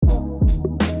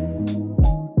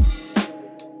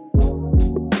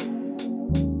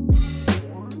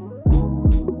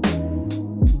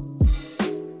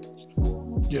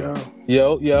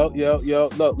Yeah. Yo.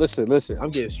 Look, listen.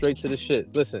 I'm getting straight to the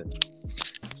shit. Listen,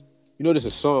 you know this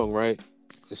is a song, right?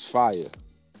 It's fire.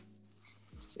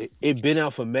 It been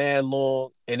out for mad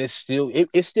long, and it still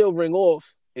ring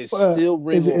off. It still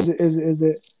ring off. Is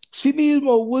it? She needs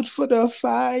more wood for the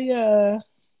fire.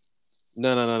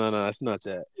 No. It's not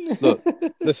that. Look,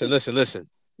 listen.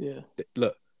 Yeah.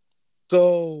 Look,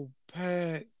 go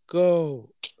pack, go,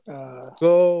 Uh,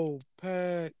 go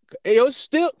pack. Hey, yo,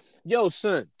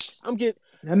 son. I'm getting.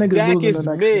 that nigga's Dak losing the is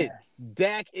next game. mid.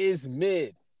 Dak is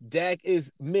mid. Dak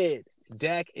is mid.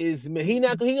 Dak is mid.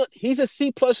 He's a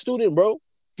C plus student, bro.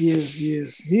 He is.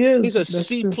 He's a That's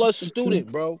C true. plus That's true.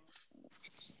 student, bro.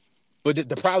 But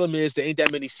the problem is there ain't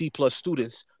that many C plus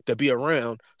students to be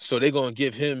around, so they're gonna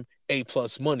give him A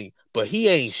plus money. But he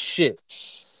ain't shit.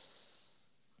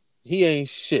 He ain't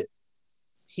shit.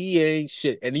 He ain't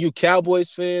shit. And you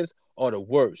Cowboys fans are the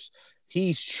worst.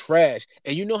 He's trash.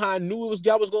 And you know how I knew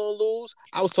y'all was gonna lose?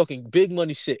 I was talking big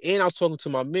money shit. And I was talking to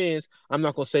my mans. I'm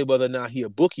not gonna say whether or not he a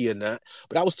bookie or not,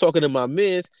 but I was talking to my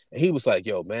mans, and he was like,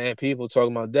 yo, man, people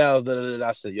talking about Dallas.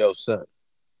 I said, yo, son.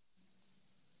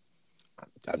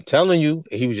 I'm telling you.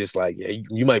 And he was just like, yeah,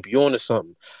 you might be on to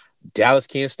something. Dallas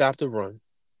can't stop the run.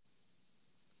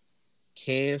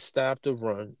 Can't stop the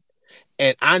run.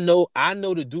 And I know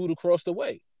the dude across the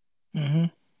way. Mm-hmm.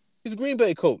 He's a Green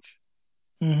Bay coach.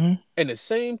 Mm-hmm. And the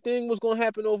same thing was going to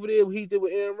happen over there what he did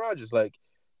with Aaron Rodgers. Like,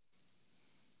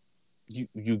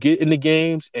 you get in the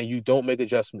games and you don't make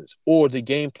adjustments. Or the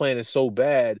game plan is so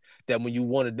bad that when you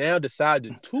want to now decide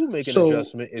to make an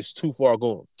adjustment, it's too far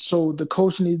gone. So the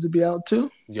coach needs to be out too?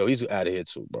 Yo, he's out of here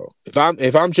too, bro.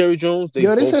 If I'm Jerry Jones, they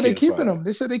said they're keeping fired. him.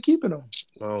 They said they're keeping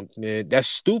him. Man, that's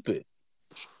stupid.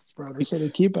 Bro, they said they're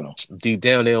keeping him. Deep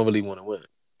down, they don't really want to win.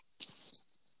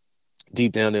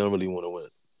 Deep down, they don't really want to win.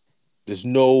 There's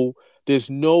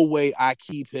no way I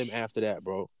keep him after that,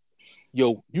 bro.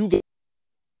 Yo, you got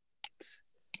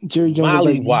Jerry Jones Molly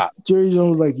was like, Wop. Jerry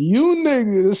Jones was like, you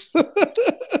niggas.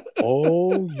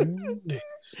 Oh, you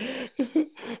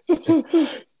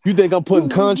niggas. You think I'm putting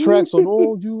contracts on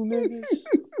all you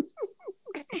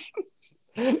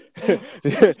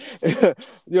niggas?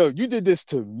 Yo, you did this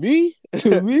to me?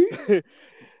 To me?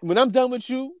 When I'm done with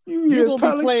you, you're going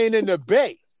to be playing in the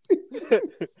Bay.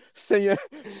 Send your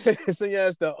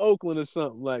ass to Oakland or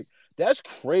something. Like, that's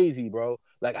crazy, bro.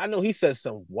 Like, I know he said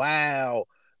some wild,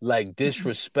 like,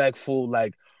 disrespectful,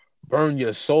 like, burn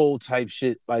your soul type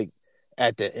shit, like,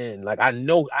 at the end. Like, I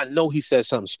know he said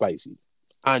something spicy.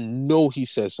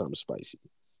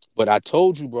 But I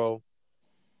told you, bro,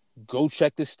 go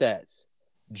check the stats.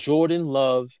 Jordan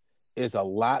Love is a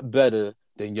lot better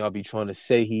than y'all be trying to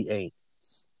say he ain't.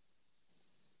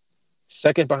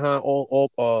 Second behind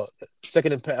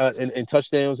second in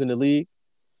touchdowns in the league.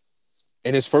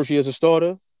 In his first year as a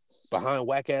starter, behind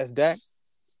whack ass Dak.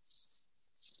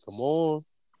 Come on.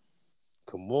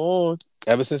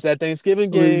 Ever since that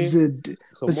Thanksgiving game,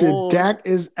 Dak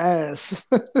is ass.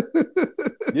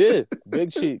 Yeah,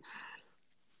 big cheeks.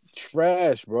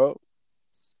 Trash, bro.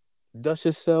 Dust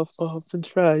yourself off and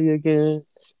try again.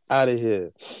 Out of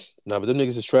here. Nah, but them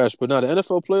niggas is trash. But nah, the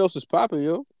NFL playoffs is popping,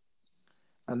 yo.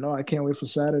 I know. I can't wait for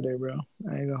Saturday, bro.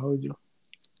 I ain't gonna hold you.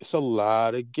 It's a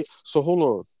lot of So hold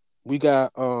on. We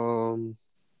got the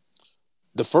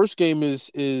first game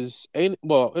is it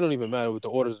don't even matter what the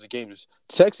orders of the game is.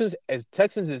 Texans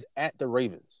is at the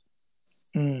Ravens.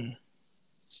 Mm.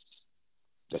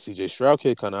 That CJ Stroud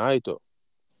kid kind of hype though.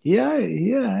 Yeah, I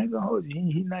ain't gonna hold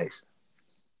you. He nice.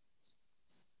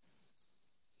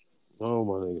 Oh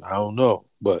my nigga, I don't know,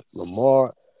 but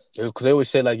Lamar, because they always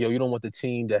say like, yo, you don't want the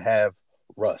team to have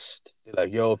rust. They're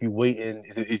like, yo, if you waiting,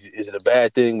 is it a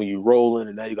bad thing when you rolling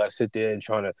and now you got to sit there and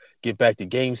trying to get back to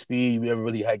game speed? You never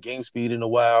really had game speed in a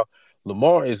while.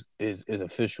 Lamar is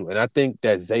official, and I think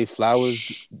that Zay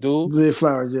Flowers dude. Zay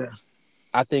Flowers, yeah.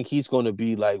 I think he's going to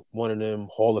be like one of them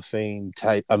Hall of Fame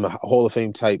type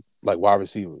like wide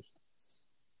receivers.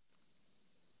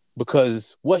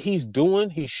 Because what he's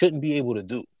doing, he shouldn't be able to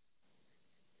do.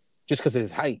 Just because of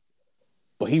his height.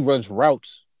 But he runs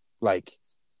routes like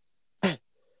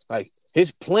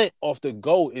his plant off the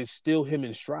go is still him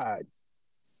in stride.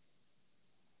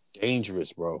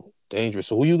 Dangerous, bro. Dangerous.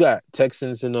 So who you got?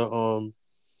 Texans in the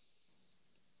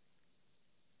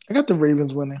I got the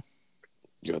Ravens winning.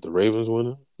 You got the Ravens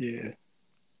winning? Yeah.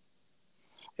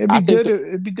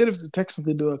 It'd be good if the Texans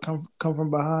could do a come from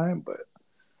behind, but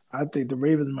I think the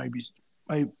Ravens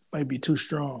might be too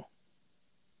strong.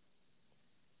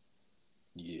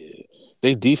 Yeah.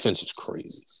 Their defense is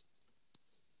crazy.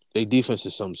 They defense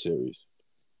is something serious.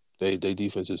 They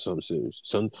defense is something serious.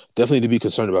 Some definitely to be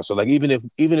concerned about. So like even if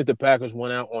the Packers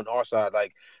went out on our side,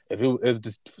 like if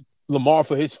Lamar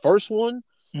for his first one,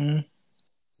 yeah,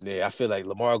 I feel like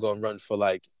Lamar gonna run for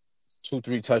like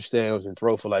 2-3 touchdowns and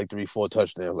throw for like 3-4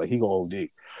 touchdowns. Like he gonna OD.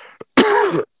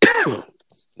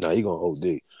 Nah, he gonna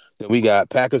OD. Then we got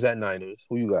Packers at Niners.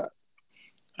 Who you got?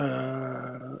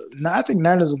 No, I think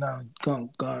Niners are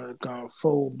gonna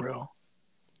fold, bro.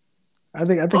 I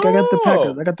think I got the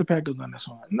Packers. Oh, I got the Packers on this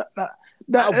one.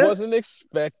 I wasn't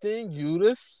expecting you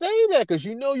to say that because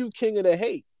you know you king of the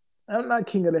hate. I'm not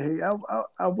king of the hate. I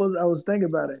was thinking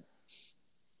about it.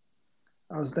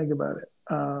 I was thinking about it.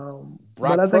 But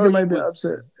Brock I think it Purdy might be an with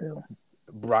upset. You know.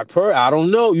 Brock Purdy. I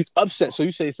don't know. You upset. So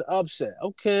you say it's an upset.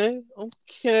 Okay. Why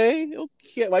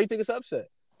you think it's upset?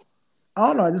 I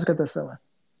don't know. I just got that feeling.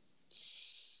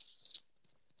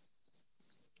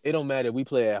 It don't matter. We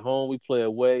play at home. We play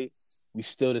away. We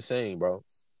still the same, bro.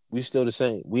 We still the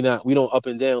same. We don't up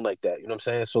and down like that. You know what I'm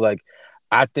saying? So like,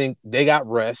 I think they got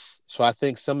rest. So I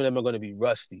think some of them are going to be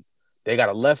rusty. They got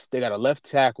a left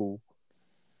tackle.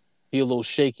 He a little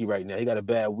shaky right now. He got a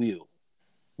bad wheel,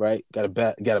 right? Got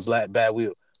a bad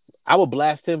wheel. I would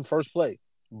blast him first play.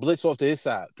 Blitz off to his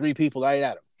side. 3 people right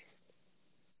at him.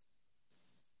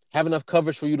 Have enough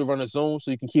coverage for you to run a zone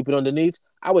so you can keep it underneath.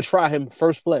 I would try him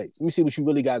first play. Let me see what you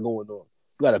really got going on.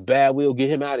 You got a bad wheel, get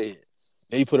him out of here.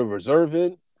 Then you put a reserve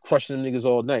in, crushing them niggas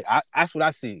all night. That's what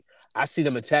I see. I see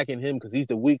them attacking him because he's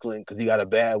the weak link because he got a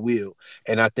bad wheel.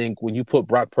 And I think when you put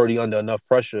Brock Purdy under enough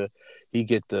pressure, he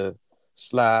get the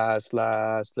slide,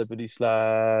 slippity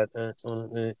slide,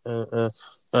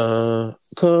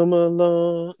 come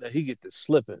along. Now he get the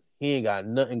slipping. He ain't got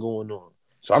nothing going on.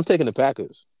 So I'm taking the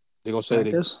Packers. They're gonna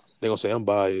say I'm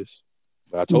biased.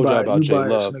 But I told y'all about You Jay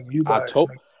biased, Love. nigga. You biased,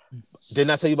 nigga.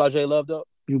 Didn't I tell you about Jay Love though?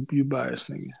 You biased,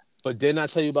 nigga. But didn't I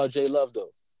tell you about Jay Love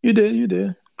though? You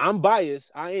did. I'm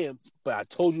biased. I am, but I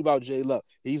told you about Jay Love.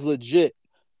 He's legit.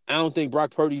 I don't think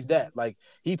Brock Purdy's that. Like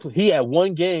he had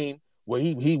one game where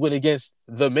he went against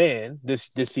the man this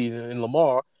season in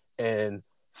Lamar and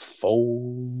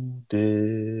folded.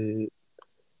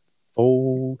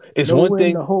 It's know one when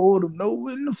thing. to hold them, know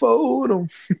when to fold them.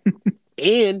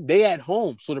 And they at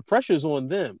home, so the pressure's on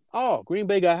them. Oh, Green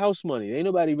Bay got house money. Ain't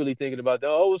nobody really thinking about that.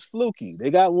 Oh, it was fluky.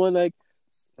 They got one like,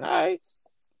 all right,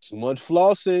 too much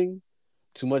flossing,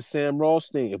 too much Sam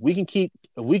Rothstein. If we can keep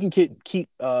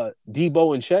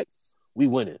Debo in check, we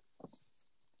win it.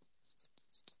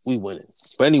 We win it.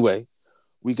 But anyway,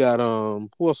 we got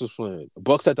who else is playing?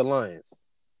 Bucks at the Lions.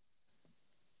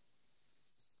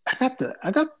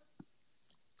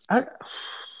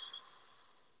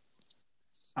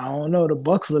 I don't know. The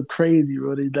Bucks look crazy,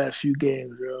 bro. These last few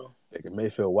games, bro. Baker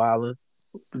Mayfield wilding.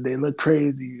 They look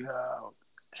crazy.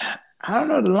 I don't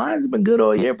know. The Lions have been good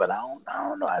all year, but I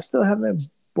don't know. I still haven't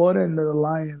bought into the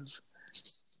Lions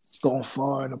going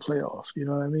far in the playoffs. You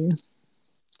know what I mean?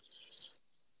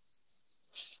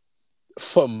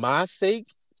 For my sake,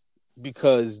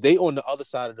 because they on the other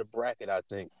side of the bracket, I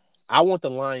think I want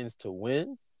the Lions to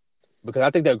win because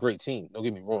I think they're a great team. Don't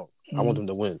get me wrong. I want them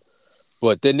to win.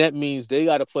 But then that means they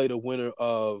got to play the winner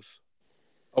of.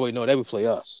 Oh wait, no, they would play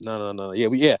us. No.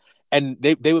 Yeah, and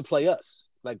they would play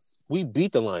us. Like we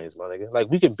beat the Lions, my nigga.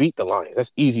 Like we can beat the Lions.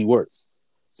 That's easy work.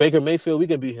 Baker Mayfield, we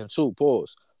can beat him too.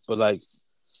 Pause. But like,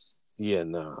 yeah,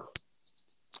 nah.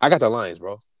 I got the Lions,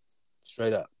 bro.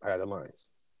 Straight up, I got the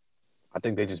Lions. I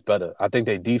think they just better. I think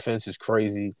their defense is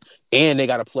crazy, and they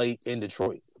got to play in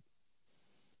Detroit.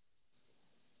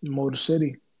 Motor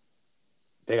City.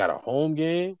 They got a home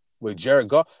game. With Jared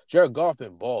Goff. Jared Goff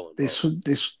been balling, bro. They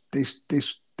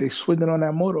swinging on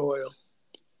that motor oil.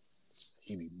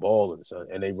 He be balling, son.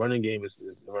 And they running game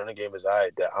is all right.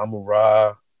 That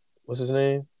Amon-Ra, what's his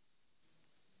name?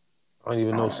 I don't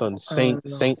even know, son. Saint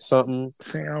something.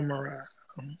 Saint Amon-Ra.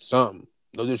 Something.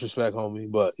 No disrespect, homie.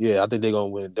 But yeah, I think they're gonna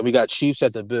win. Then we got Chiefs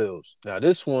at the Bills. Now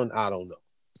this one, I don't know.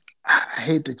 I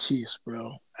hate the Chiefs,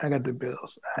 bro. I got the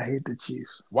Bills. I hate the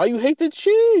Chiefs. Why you hate the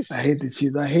Chiefs? I hate the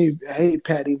Chiefs. I hate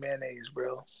Patty Mayonnaise,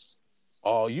 bro.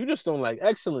 Oh, you just don't like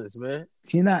excellence, man.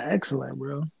 He's not excellent,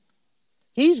 bro.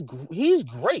 He's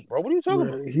great, bro. What are you talking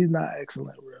about? He's not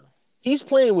excellent, bro. He's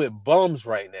playing with bums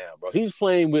right now, bro. He's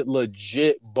playing with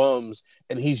legit bums,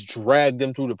 and he's dragged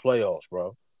them through the playoffs,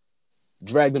 bro.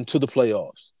 Dragged them to the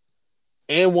playoffs.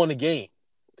 And won a game.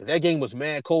 Because that game was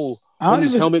mad cold. When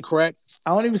his helmet cracked.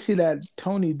 I don't even see that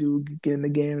Tony dude get in the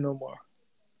game no more.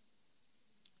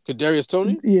 Kadarius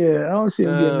Toney? Yeah, I don't see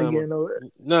him getting in the game no more.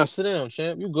 Nah, sit down,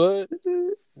 champ. You good?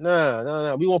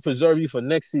 Nah. We won't preserve you for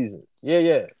next season.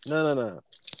 Yeah. No.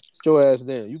 Sit your ass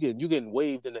down. You getting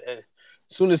waived in the end.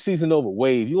 Soon as season over,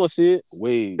 wave. You want to see it?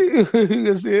 Wave. You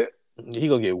can see it. He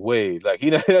gonna get waved. Like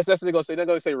that's what they gonna say. They're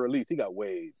gonna say release. He got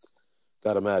waved.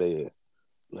 Got him out of here.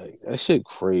 Like that shit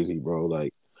crazy, bro.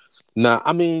 Like, nah.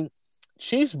 I mean,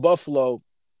 Chiefs Buffalo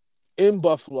in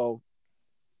Buffalo.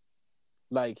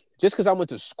 Like just because I went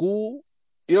to school,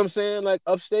 you know what I'm saying? Like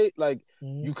upstate, like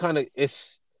you kind of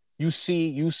you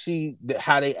see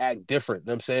how they act different. You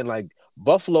know what I'm saying? Like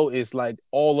Buffalo is like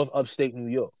all of upstate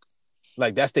New York.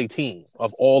 Like that's their team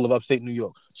of all of upstate New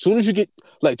York. As soon as you get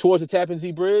like towards the Tappan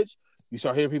Zee Bridge, you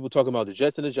start hearing people talking about the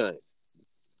Jets and the Giants.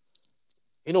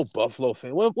 Ain't no Buffalo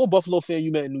fan. What Buffalo fan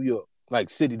you met in New York? Like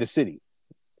the city.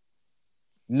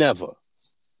 Never.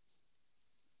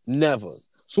 As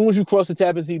soon as you cross the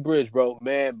Tappan Zee Bridge, bro,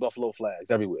 man, Buffalo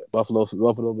flags everywhere. Buffalo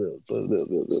Bills.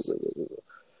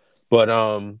 But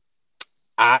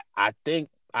I think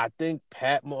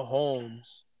Pat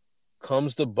Mahomes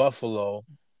comes to Buffalo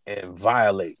and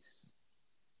violates.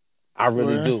 I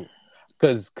really do.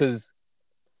 Cause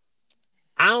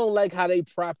I don't like how they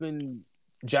propping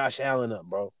Josh Allen up,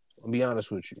 bro. I'll be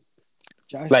honest with you.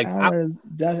 Josh Allen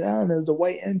is a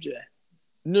white MJ.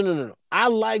 No. I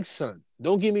like Son.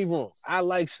 Don't get me wrong. I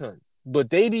like Son. But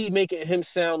they be making him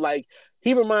sound like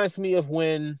he reminds me of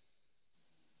when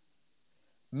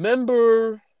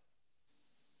remember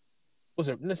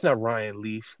that's not Ryan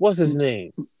Leaf. What's his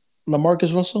name?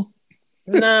 LaMarcus Russell?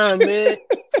 Nah, man.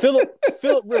 Philip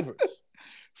Rivers.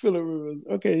 Philip Rivers.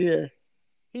 Okay, yeah.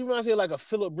 He reminds me of like a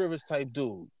Philip Rivers type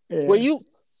dude. Yeah. Where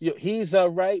he's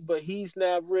right, but he's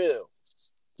not real.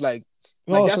 Like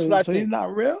that's what I think. He's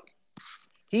not real?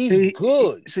 He's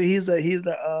good. So he's what's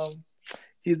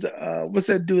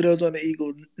that dude that was on the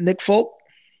Eagles? Nick Folk?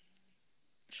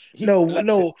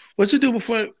 No. What's he do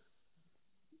before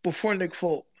Nick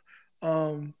Folk?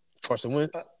 Carson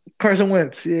Wentz. Carson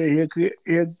Wentz. Yeah,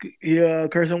 he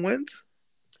Carson Wentz.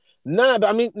 Nah, but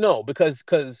I mean no, because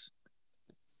Carson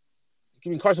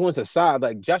Wentz aside,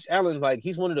 like Josh Allen, like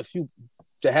he's one of the few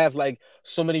to have like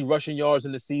so many rushing yards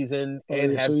in the season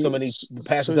and have so many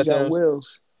passing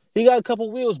touchdowns. He got a couple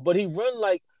wheels, but he run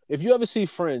like if you ever see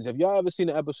Friends, if y'all ever seen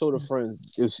an episode of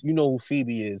Friends, you know who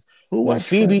Phoebe is. Who watch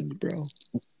Friends, bro?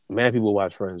 Man, people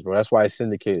watch Friends, bro. That's why it's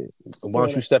syndicated. Why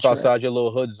don't you step outside your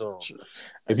little hood zone?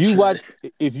 If you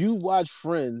watch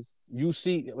Friends, you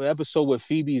see an episode where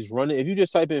Phoebe's running. If you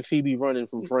just type in Phoebe running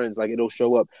from Friends, like it'll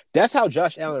show up. That's how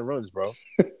Josh Allen runs, bro.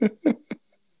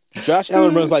 Josh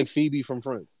Allen runs like Phoebe from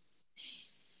Friends.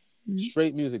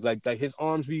 Straight music, like his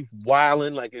arms be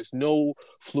wilding, like it's no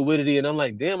fluidity, and I'm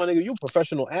like, damn, my nigga, you a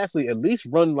professional athlete. At least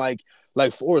run like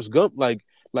Forrest Gump, like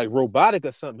robotic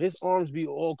or something. His arms be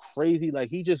all crazy,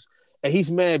 like he's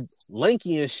mad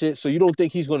lanky and shit. So you don't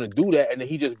think he's gonna do that, and then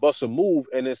he just busts a move,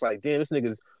 and it's like, damn, this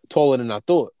nigga's taller than I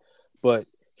thought. But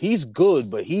he's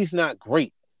good, but he's not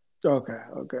great.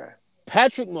 Okay.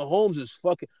 Patrick Mahomes is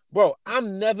fucking bro.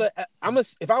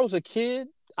 If I was a kid,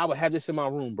 I would have this in my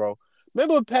room, bro.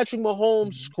 Remember when Patrick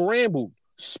Mahomes scrambled,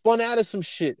 spun out of some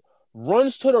shit,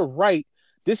 runs to the right.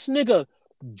 This nigga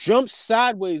jumps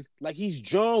sideways like he's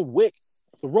John Wick,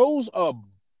 throws a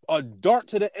dart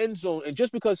to the end zone, and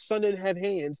just because Son didn't have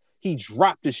hands, he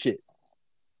dropped the shit.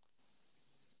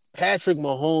 Patrick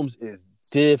Mahomes is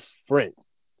different.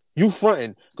 You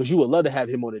fronting because you would love to have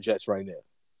him on the Jets right now.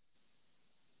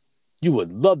 You would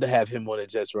love to have him on the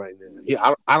Jets right now.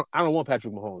 Yeah, I don't want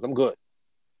Patrick Mahomes. I'm good.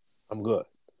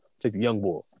 Take the young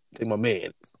boy. Take my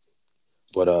man.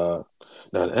 But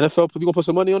now the NFL, you gonna put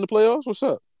some money on the playoffs? What's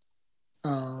up?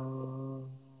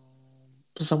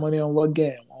 Put some money on what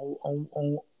game?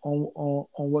 On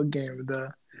what game?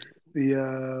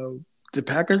 The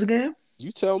Packers game?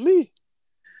 You tell me.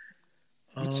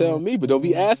 But don't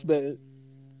be ass betting.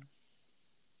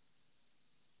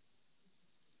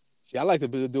 See, I like to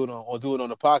do it on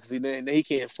the pod because then he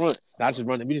can't front. I just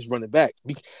run it. We just run it back.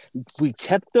 We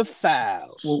kept the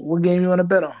fouls. What game you want to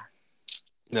bet on?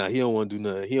 Nah, he don't want to do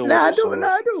nothing. He don't want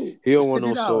I do. He don't want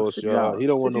no sauce, y'all. He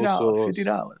don't want no sauce.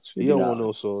 $50. He don't want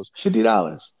no sauce.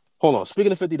 $50. Hold on.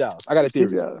 Speaking of $50, I got a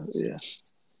theory. Yeah.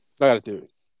 I got a theory.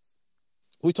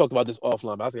 We talked about this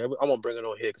offline, but I was like, I'm gonna bring it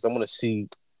on here because I want to see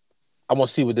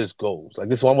where this goes. Like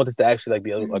this, I want this to actually like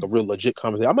be like a real legit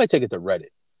conversation. I might take it to Reddit.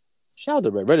 Shout out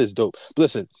to Reddit. Reddit is dope. But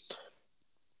listen,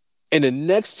 in the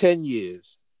next 10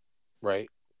 years, right,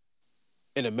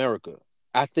 in America,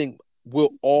 I think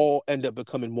we'll all end up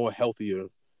becoming more healthier,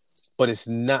 but it's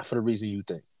not for the reason you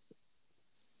think.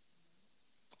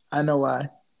 I know why.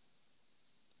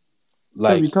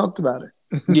 Like we talked about it.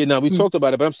 we talked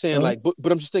about it, but I'm saying like,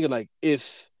 but I'm just thinking like,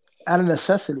 if out of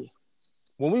necessity,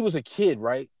 when we was a kid,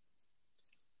 right,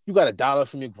 you got $1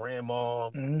 from your grandma.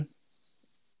 Mm-hmm.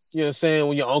 You know what I'm saying?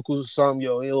 When your uncle's something,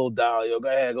 yo, little dollar, yo, go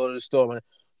ahead, go to the store, man.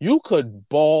 You could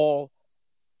ball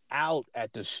out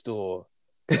at the store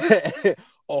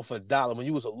off $1. When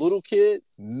you was a little kid,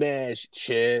 mashed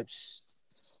chips,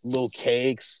 little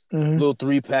cakes, little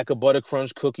 3-pack of Butter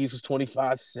Crunch cookies was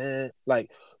 25 cents.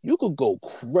 Like you could go,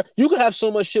 you could have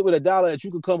so much shit with $1 that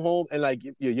you could come home and like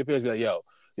your parents be like, yo,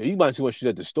 you buying too much shit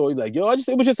at the store. You're like, yo, it was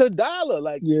just $1.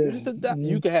 Like, it was just $1.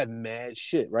 You could have mad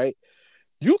shit, right?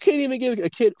 You can't even give a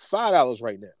kid $5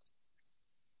 right now.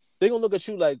 They gonna look at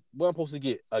you like, what I'm supposed to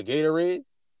get? A Gatorade?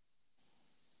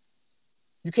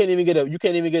 You can't even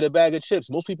get a bag of chips.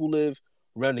 Most people live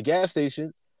around the gas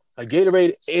station. A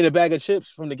Gatorade and a bag of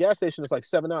chips from the gas station is like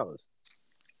 $7.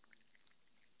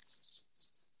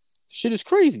 Shit is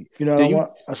crazy. You know, I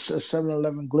want a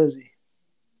 7-Eleven Glizzy.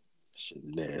 Shit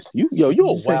nasty. You're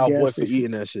a wild boy for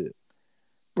eating that shit.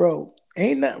 Bro,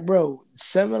 ain't that, bro?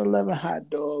 7-Eleven hot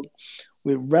dog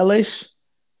with relish,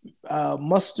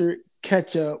 mustard,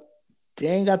 ketchup. They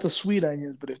ain't got the sweet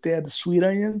onions, but if they had the sweet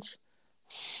onions.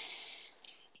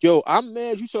 Yo, I'm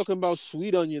mad you talking about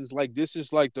sweet onions like this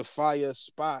is like the fire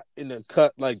spot in the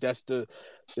cut. Like that's the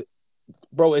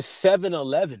bro, it's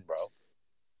 7-Eleven, bro.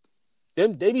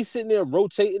 They be sitting there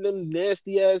rotating them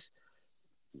nasty ass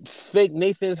fake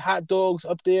Nathan's hot dogs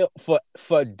up there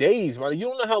for days, man. You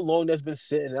don't know how long that's been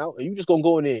sitting out, and you just gonna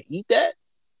go in there and eat that?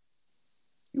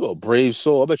 You a brave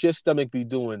soul. I bet your stomach be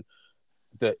doing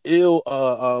the ill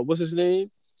what's his name?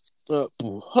 Like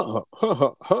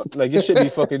you should be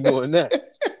fucking doing that.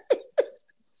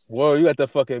 Whoa, you got the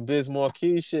fucking Biz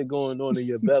Marquee shit going on in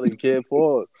your belly, kid.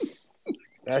 Pause.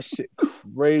 That shit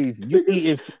crazy. You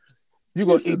eating? You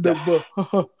gonna eat the?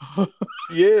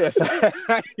 Yeah,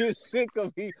 your shit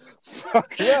gonna be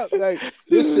fucked up. Like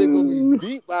this shit gonna be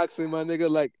beatboxing, my nigga.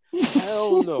 Like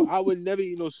hell no, I would never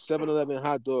eat no 7-Eleven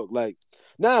hot dog. Like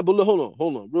nah, but look,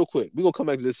 hold on, real quick. We gonna come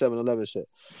back to this 7-Eleven shit.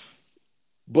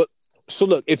 But so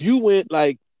look, if you went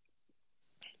like,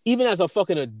 even as a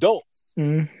fucking adult.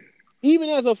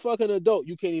 Even as a fucking adult,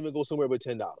 you can't even go somewhere with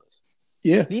 $10.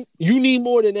 Yeah. You need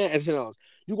more than that as $10.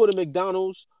 You go to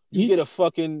McDonald's, you get a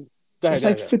fucking it's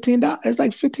like $15. It's like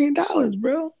 $15,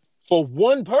 bro. For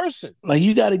one person. Like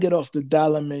you gotta get off the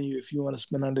dollar menu if you want to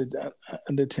spend under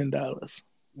 $10.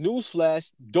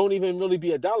 Newsflash, don't even really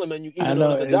be a dollar menu, even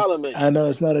though it's a dollar menu. I know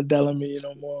it's not a dollar menu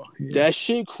no more. Yeah. That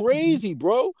shit crazy,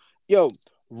 bro. Yo,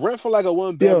 rent for like a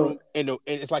 1-bedroom and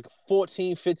it's like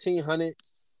 $1,400-$1,500.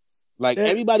 Like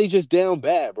everybody just down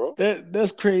bad, bro.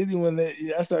 That's crazy when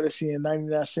I started seeing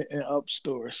 99 cent and up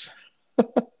stores.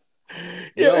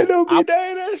 Yo, it don't be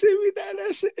 99 cent, be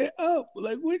 99 cent and up.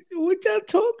 Like what y'all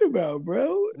talking about,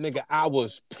 bro? Nigga, I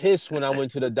was pissed when I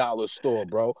went to the dollar store,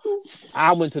 bro.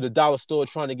 I went to the dollar store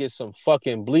trying to get some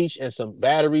fucking bleach and some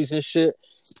batteries and shit.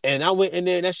 And I went in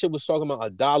there and that shit was talking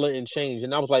about $1 and change.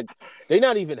 And I was like, they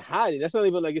not even hiding. That's not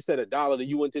even like it said $1 that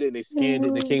you went to there and they scanned it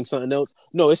and it came something else.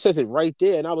 No, it says it right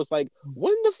there. And I was like,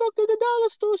 when the fuck did the dollar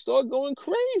store start going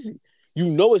crazy? You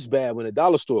know it's bad when the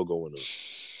dollar store going on.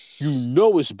 You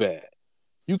know it's bad.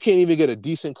 You can't even get a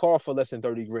decent car for less than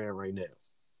 30 grand right now.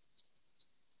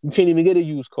 You can't even get a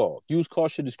used car. Used car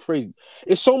shit is crazy.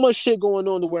 It's so much shit going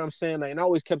on to where I'm saying, like, and I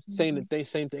always kept saying the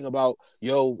same thing about,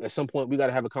 yo, at some point we got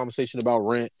to have a conversation about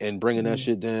rent and bringing that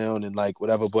shit down and like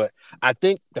whatever. But I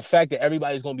think the fact that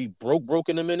everybody's going to be broke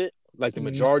in a minute, like the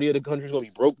majority of the country's going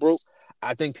to be broke.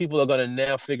 I think people are going to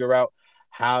now figure out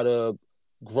how to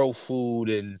grow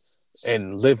food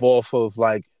and live off of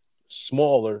like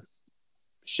smaller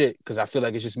shit. Cause I feel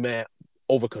like it's just mad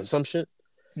overconsumption.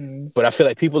 But I feel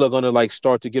like people are gonna like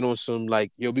start to get on some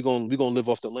like, yo, we gonna live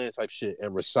off the land type shit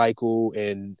and recycle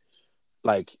and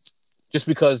like, just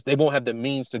because they won't have the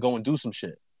means to go and do some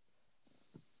shit,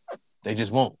 they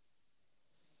just won't.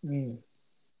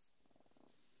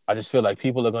 I just feel like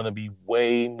people are gonna be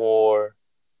way more,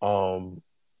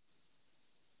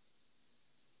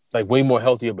 way more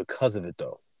healthier because of it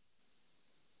though.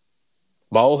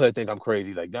 My old head think I'm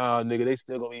crazy. Like, nah, nigga, they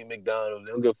still gonna eat McDonald's.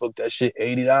 They don't give a fuck that shit.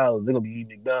 $80. They're gonna be eating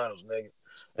McDonald's, nigga.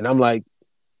 And I'm like,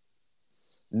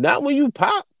 not when you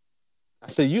pop. I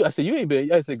said you ain't been.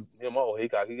 I said, my old he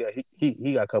got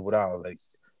a couple dollars.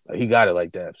 Like he got it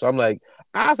like that. So I'm like,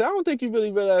 I don't think you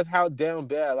really realize how down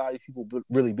bad a lot of these people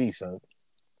really be, son.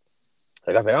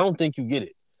 Like I said, I don't think you get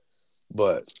it.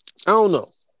 But I don't know.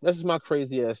 That's just my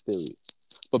crazy ass theory.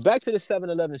 But back to the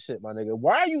 7-Eleven shit, my nigga.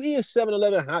 Why are you eating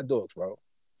 7-Eleven hot dogs, bro?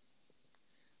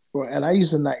 Bro, and I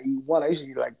used to not eat one. I used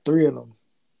to eat like 3 of them.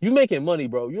 You making money,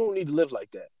 bro. You don't need to live like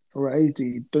that. Right, I used to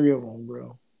eat 3 of them,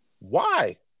 bro.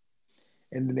 Why?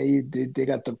 And then they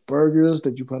got the burgers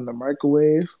that you put in the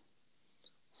microwave.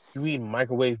 You eat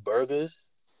microwave burgers?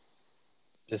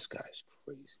 This guy's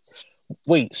crazy.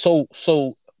 Wait, so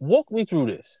walk me through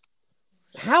this.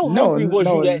 How No, hungry was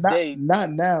you no, that not day?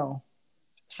 not now.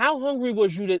 How hungry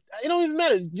was you that it don't even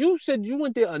matter? You said you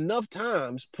went there enough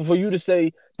times for you to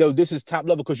say, "Yo, this is top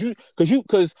level."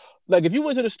 Because like if you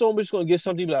went to the store and just gonna get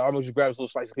something, like I'm gonna just grab this little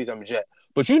slice of pizza, I'm a jet.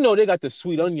 But you know they got the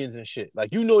sweet onions and shit.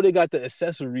 Like you know they got the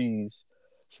accessories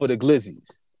for the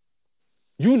glizzies.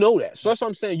 You know that. So that's what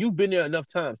I'm saying. You've been there enough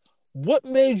times. What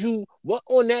made you? What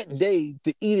on that day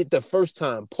to eat it the first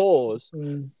time? Pause.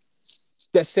 Mm.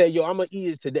 That said, "Yo, I'm gonna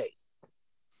eat it today."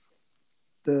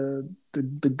 The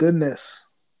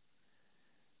goodness,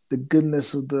 the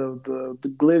goodness of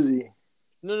the glizzy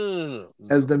No.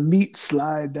 as the meat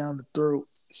slide down the throat.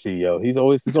 See, yo, there's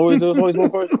always one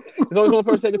person. There's always one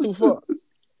person taking too far.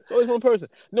 It's always one person.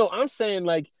 No, I'm saying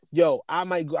like, yo, I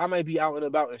might be out and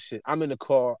about and shit. I'm in the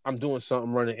car, I'm doing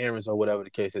something, running errands or whatever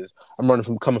the case is. I'm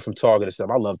coming from Target or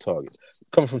something. I love Target.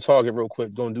 Coming from Target real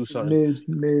quick, going to do something.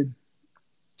 Mid.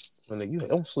 And you like,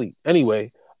 don't sleep. Anyway,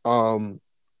 Tarjay?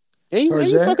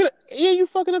 you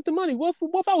fucking up the money. What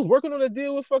if I was working on a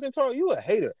deal with fucking Target? You a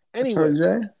hater. Anyway,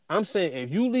 Tarjay? I'm saying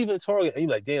if you leaving Target and you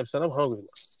like, damn son, I'm hungry,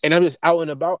 and I'm just out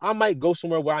and about, I might go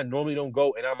somewhere where I normally don't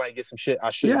go, and I might get some shit I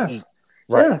shouldn't eat.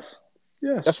 Right.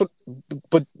 Yes. That's what.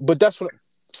 But that's what.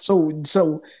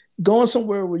 So going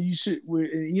somewhere where you should where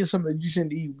eating something that you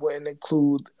shouldn't eat wouldn't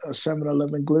include a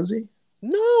 7-Eleven glizzy?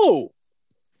 No.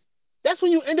 That's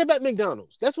when you end up at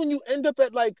McDonald's. That's when you end up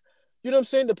at like, you know what I'm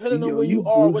saying, depending on Yo, where you you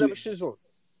are, whatever bougie. shit's on.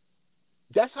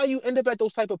 That's how you end up at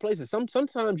those type of places.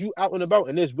 Sometimes you out and about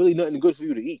and there's really nothing good for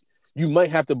you to eat. You might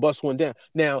have to bust one down.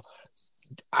 Now,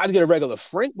 I'd get a regular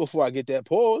Frank before I get that.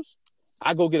 Pause.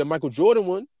 I go get a Michael Jordan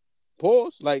one.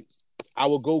 Pause. Like I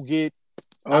will go get.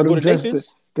 I go to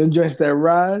Nathan's. Them joints that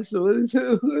rise.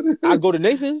 I go to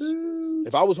Nathan's.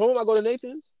 If I was home, I go to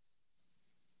Nathan's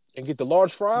and get the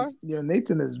large fry. Yo,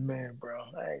 Nathan is man, bro.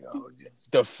 I ain't gonna hold you.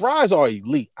 The fries are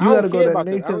elite. You I don't gotta go care to about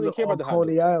the. I don't Nathan's even care about on the hot dog.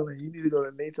 Coney Island. You need to go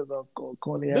to Nathan's on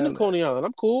Coney Been to Island. Coney Island.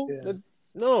 I'm cool. Yeah.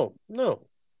 No.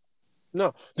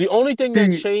 The only thing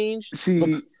that changed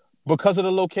because of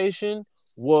the location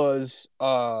was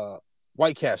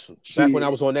White Castle. Back when I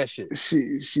was on that shit.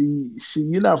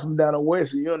 You're not from down the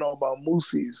west, so you don't know about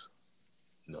Moosie's.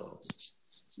 No.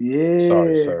 Yeah.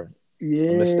 Sorry, sir.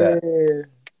 Yeah. I missed that.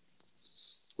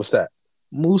 What's that?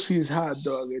 Moosie's hot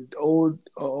dog. An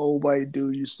old white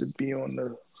dude used to be on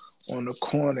the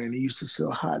corner, and he used to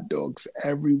sell hot dogs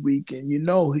every weekend. You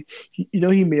know,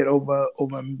 he made over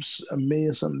 $1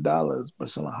 million some dollars by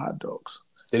selling hot dogs.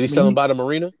 Did he sell them by the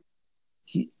marina?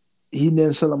 He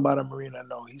didn't sell them by the marina.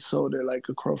 No, he sold it like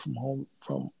across from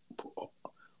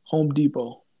Home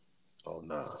Depot. Oh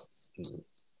nah. Mm-hmm.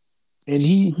 And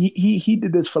he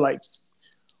did this for like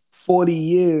 40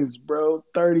 years, bro.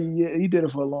 30 years. He did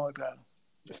it for a long time.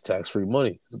 It's tax-free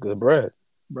money. It's good bread.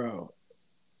 Bro.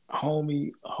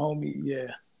 Homie, yeah.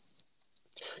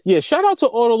 Yeah, shout out to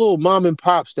all the little mom and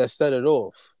pops that set it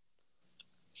off.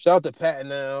 Shout out to Pat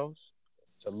and Al's.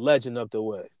 It's a legend up the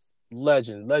way.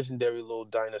 Legendary little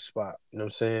diner spot. You know what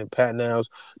I'm saying? Pat and Al's.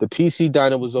 The PC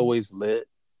diner was always lit.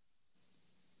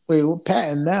 Wait, what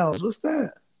Pat and Al's? What's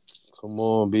that? Come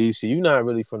on, BC. You're not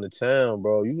really from the town,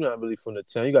 bro. You're not really from the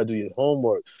town. You gotta do your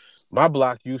homework. My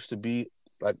block used to be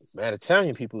like, man,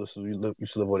 Italian people used to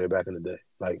live over there back in the day.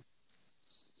 Like,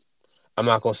 I'm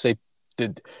not gonna say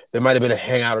that there might have been a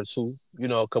hangout or two, you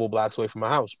know, a couple blocks away from my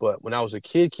house. But when I was a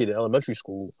kid in elementary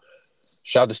school,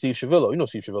 shout out to Steve Chavillo. You know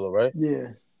Steve Chavillo, right?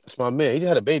 Yeah. That's my man. He just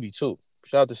had a baby too.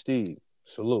 Shout out to Steve.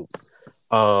 Salute.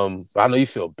 But I know you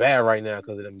feel bad right now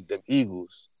because of them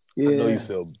Eagles. Yeah. I know you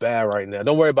feel bad right now.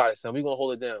 Don't worry about it, son. We're gonna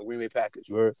hold it down. Green Bay Packers,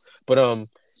 you heard? But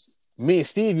me and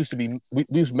Steve used to be we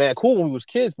was mad cool when we was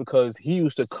kids because he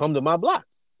used to come to my block.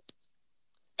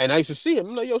 And I used to see him.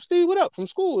 I'm like, yo, Steve, what up? From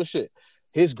school and shit.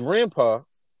 His grandpa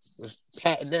was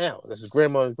Pat now. That's his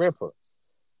grandma and his grandpa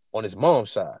on his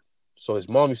mom's side. So his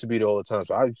mom used to be there all the time.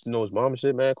 So I used to know his mom and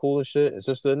shit, man, cool and shit, and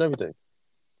sister and everything.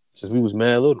 Since we was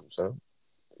mad little, son.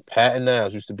 Pat and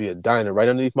Now's used to be a diner right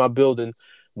underneath my building.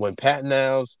 When Pat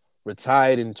Now's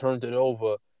retired and turned it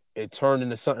over, it turned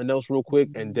into something else real quick,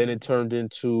 and then it turned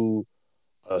into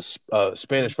a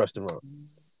Spanish restaurant.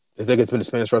 I think it's been a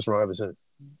Spanish restaurant ever since.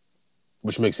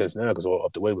 Which makes sense now because all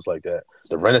up the way was like that.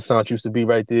 The Renaissance used to be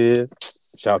right there.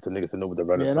 Shout out to niggas that know what the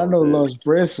Renaissance is. Man, I know Los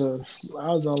Bresas. I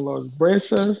was on Los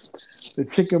Bresas. The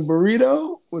chicken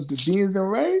burrito with the beans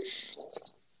and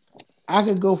rice. I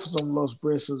could go for some Los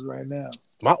Bresas right now.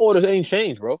 My orders ain't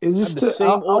changed, bro. Is it still, the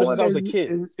same orders as I was a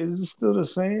kid. Is it still the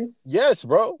same? Yes,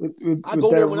 bro. I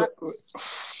go there when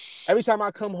Every time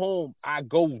I come home, I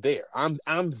go there. I'm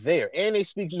there. And they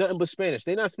speak nothing but Spanish.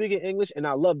 They not speaking English, and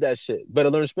I love that shit. Better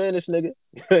learn Spanish, nigga.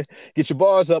 Get your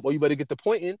bars up, or you better get the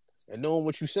pointing and knowing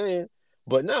what you saying.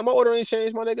 But nah, my order ain't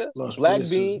changed, my nigga. Los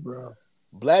Pesos, bro.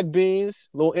 Black beans,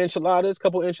 little enchiladas,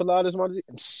 couple enchiladas, my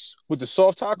nigga, with the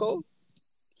soft taco.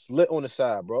 It's lit on the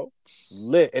side, bro.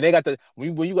 Lit. And they got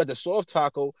when you got the soft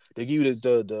taco, they give you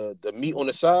the meat on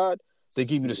the side. They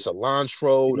give you the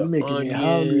cilantro, You the making me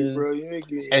hungry, bro. onions, You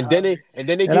making me and then hungry. they And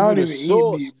I give you don't the even eat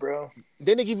sauce. meat, bro.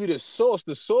 Then they give you the sauce.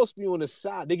 The sauce be on the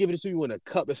side. They give it to you in a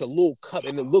cup. It's a little cup,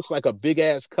 and it looks like a big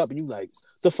ass cup. And you like,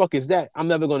 the fuck is that? I'm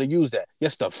never gonna use that.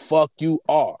 Yes, the fuck you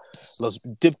are. Let's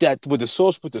dip that with the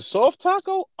sauce with the soft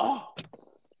taco. Oh.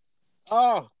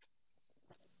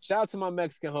 Shout out to my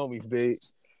Mexican homies, babe.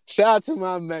 Shout out to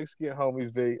my Mexican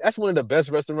homies, babe. That's one of the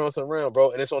best restaurants around,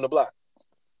 bro, and it's on the block.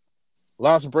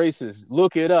 Los Braces.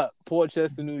 Look it up. Port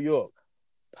Chester, New York.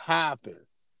 Popping.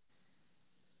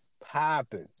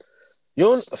 You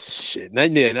don't, shit. Now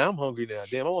I'm hungry now.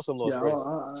 Damn, I want some Los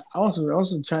Braces. I want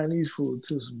some Chinese food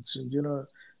too. Some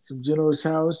General's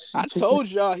House I chicken. told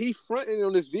y'all he fronting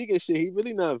on this vegan shit. He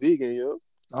really not vegan, yo.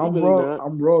 I'm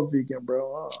raw vegan,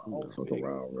 bro. I don't fuck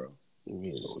around, bro. You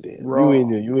ain't no damn. Raw, you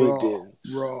ain't there. You ain't there.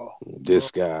 Raw.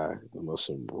 This guy,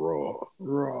 some raw.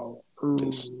 Raw.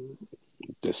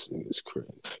 This is crazy.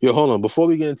 Yo, hold on. Before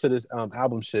we get into this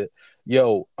album shit,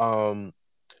 yo,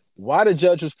 why the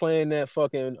judge was playing that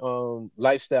fucking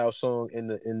lifestyle song in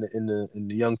the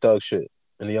Young Thug shit,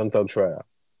 in the Young Thug trial?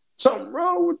 Something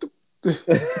wrong with the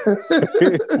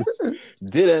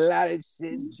did a lot of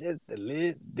shit just to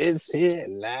live this here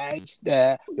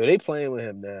lifestyle. Yo, they playing with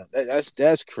him now.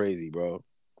 That's crazy, bro.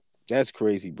 That's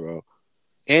crazy, bro.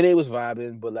 And they was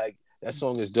vibing, but like that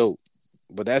song is dope.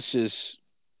 But that's just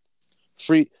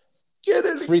free. Get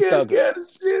it, free get thugger.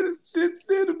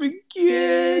 the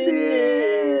beginning.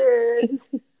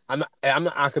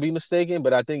 I could be mistaken,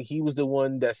 but I think he was the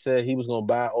one that said he was gonna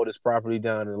buy all this property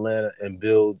down in Atlanta and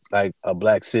build like a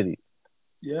black city.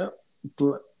 Yeah,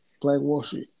 Black Wall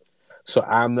Street. So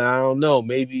I don't know.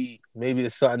 Maybe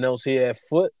there's something else here at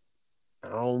foot. I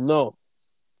don't know.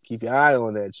 Keep your eye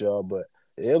on that, y'all. But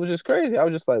it was just crazy. I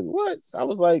was just like, what? I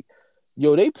was like,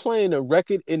 yo, they playing a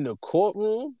record in the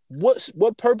courtroom?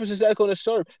 What purpose is that going to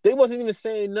serve? They wasn't even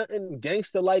saying nothing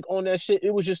gangster like on that shit.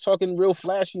 It was just talking real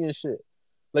flashy and shit.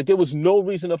 Like there was no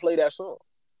reason to play that song.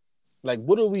 Like,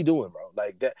 what are we doing, bro?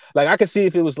 Like that. Like I could see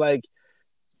if it was like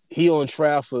he on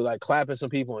trial for like clapping some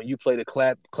people and you play the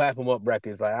clap them up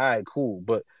records. Like, all right, cool.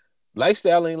 But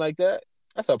lifestyle ain't like that.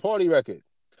 That's a party record.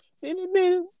 Down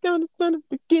the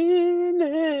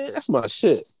beginning. That's my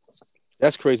shit.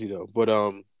 That's crazy though. But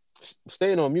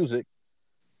staying on music,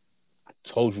 I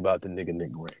told you about the nigga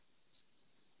Nick Grant.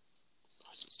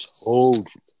 Told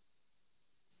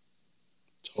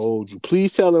you.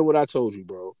 Please tell him what I told you,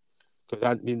 bro.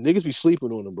 Because niggas be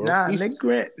sleeping on him, bro. Nah, Nick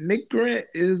Grant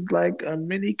is like a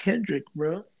mini Kendrick,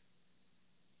 bro.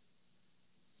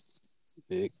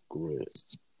 Nick Grant.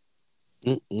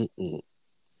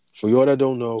 For y'all that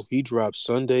don't know, he dropped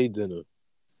Sunday Dinner.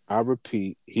 I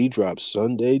repeat, he dropped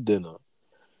Sunday Dinner.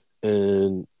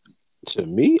 And to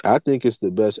me, I think it's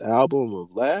the best album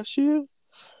of last year.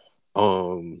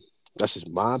 That's just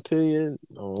my opinion.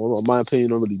 My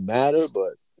opinion don't really matter, but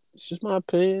it's just my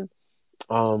opinion.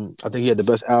 I think he had the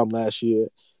best album last year,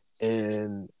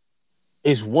 and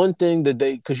it's one thing that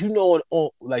because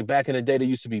like back in the day, they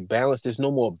used to be balanced. There's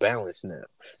no more balance now,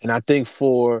 and I think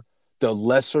for the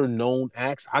lesser known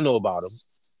acts, I know about him.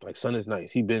 Like Son is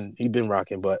Nice, he been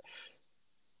rocking, but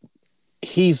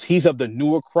he's of the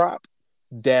newer crop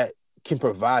that can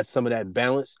provide some of that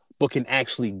balance, but can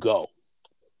actually go.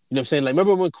 You know what I'm saying? Like,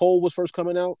 remember when Cole was first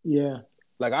coming out? Yeah.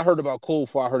 Like, I heard about Cole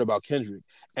before I heard about Kendrick.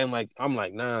 And, like, I'm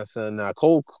like, nah, son, nah,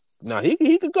 Cole, nah, he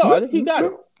could go. I think he got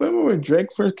it. Remember when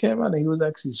Drake first came out and he was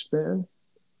actually spitting?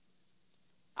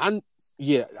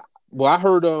 Yeah. Well, I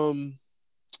heard,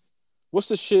 what's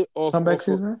the shit off? Comeback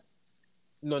Season?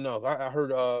 No. I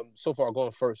heard, So Far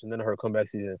Going First, and then I heard Comeback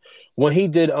Season. When he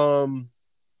did,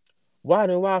 Why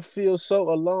Do I Feel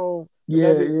So Alone?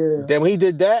 Yeah. Then when he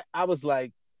did that, I was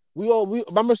like, we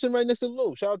remember sitting right next to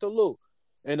Lou. Shout out to Lou.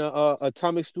 In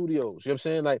Atomic Studios. You know what I'm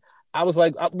saying? Like, I was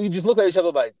like, we just looked at each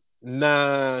other like,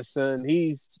 nah, son.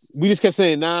 We just kept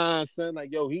saying, nah, son.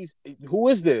 Like, yo, who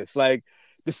is this? Like,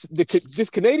 this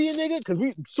Canadian nigga? Because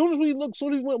as soon as we went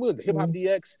to Hip Hop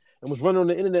DX and was running on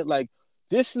the internet, like,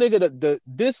 this nigga,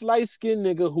 this light skinned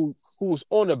nigga who was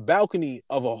on the balcony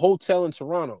of a hotel in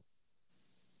Toronto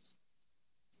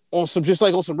on some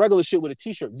regular shit with a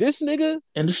t-shirt. This nigga.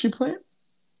 Industry plant?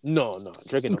 No,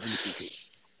 Drake ain't no industry.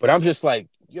 But I'm just like,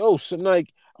 yo, so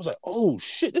like, was like, oh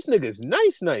shit, this nigga is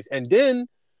nice. And then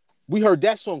we heard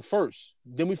that song first.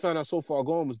 Then we found out So Far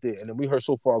Gone was there. And then we heard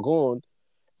So Far Gone.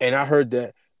 And I heard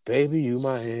that, baby, you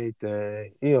my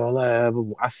everything. You all I ever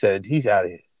want. I said, he's out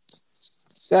of here.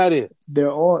 He's out of here.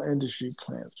 They're all industry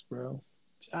plants, bro.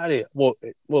 He's out of here. Well,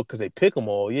 because they pick them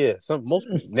all, yeah. Most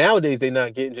nowadays they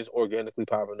not getting just organically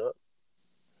popping up.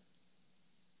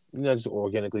 You're not just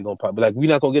organically gonna pop. But like, we're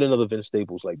not gonna get another Vince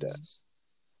Staples like that.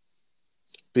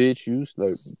 Bitch, you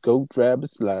like go grab a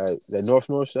slide. That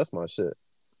North, that's my shit.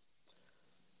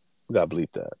 We gotta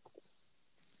bleep that.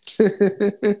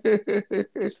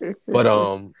 But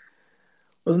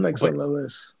what's next on the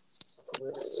list?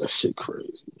 That shit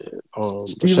crazy, man.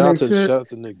 Shout out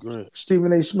to Nick Grant.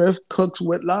 Stephen A. Smith cooks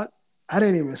Whitlock. I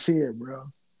didn't even see it,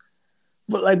 bro.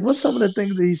 But like, what's some of the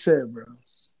things that he said, bro?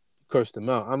 Cursed him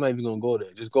out. I'm not even gonna go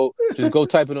there. Just go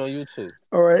type it on YouTube.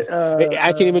 All right.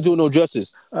 I can't even do it no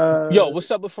justice. Yo,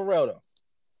 what's up with Pharrell though?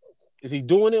 Is he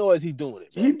doing it or is he doing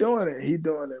it? Bro? He doing it,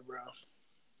 bro.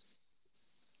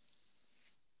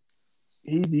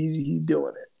 He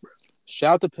doing it, bro.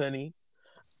 Shout out to Penny.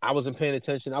 I wasn't paying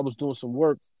attention. I was doing some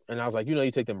work, and I was like,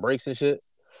 you take them breaks and shit.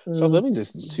 So I was, let me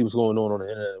just see what's going on the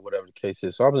internet or whatever the case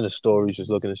is. So I was in the stories just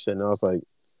looking at shit, and I was like,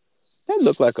 that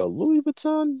looked like a Louis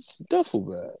Vuitton duffel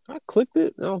bag. I clicked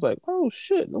it, and I was like, oh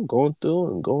shit. And I'm going through,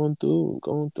 and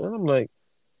I'm like,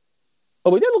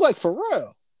 oh, wait, that look like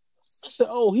Pharrell. I said,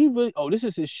 this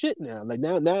is his shit now. Like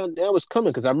now it's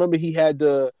coming, because I remember he had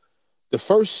the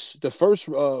first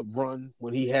run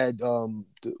when he had when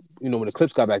the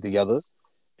Clips got back together,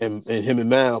 and him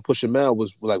and Pusha Mal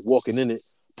was like walking in it.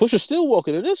 Pusha's still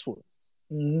walking in this one.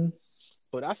 Mm-hmm.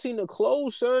 But I seen the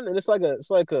clothes, son, and it's like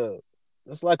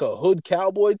a hood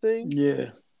cowboy thing.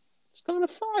 Yeah, it's kind of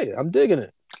fire. I'm digging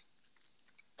it.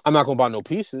 I'm not gonna buy no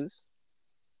pieces.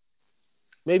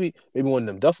 Maybe one of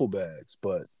them duffel bags,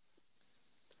 but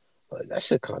that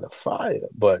shit kind of fire.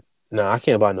 But nah, I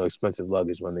can't buy no expensive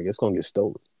luggage, my nigga. It's gonna get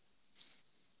stolen.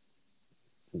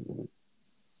 Mm-hmm.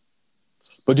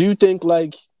 But do you think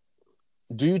like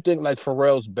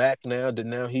Pharrell's back now? Do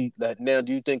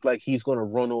you think like he's gonna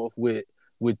run off with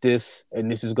this,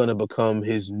 and this is gonna become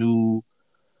his new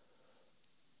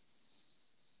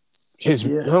I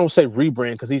don't say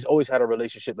rebrand, because he's always had a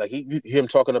relationship. Like you hear him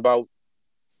talking about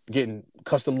getting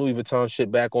custom Louis Vuitton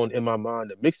shit back on In My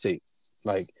Mind, a mixtape.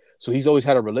 Like, so he's always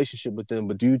had a relationship with them.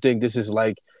 But do you think this is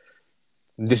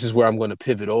where I'm going to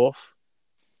pivot off?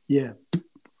 Yeah.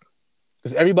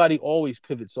 Because everybody always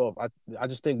pivots off. I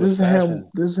just think this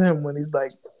is him when he's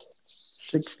like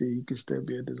 60. He can still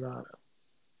be a designer.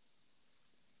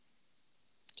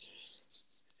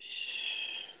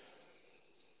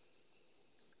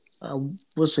 I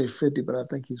would say 50, but I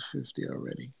think he's 50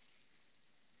 already.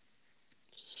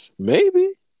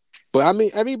 Maybe. But I mean,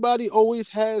 everybody always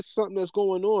has something that's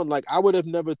going on. Like, I would have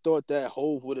never thought that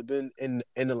Hove would have been in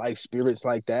the like spirits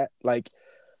like that. Like,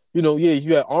 you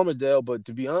had Armadale, but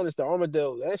to be honest, the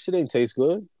Armadale, that shit ain't taste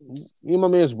good. My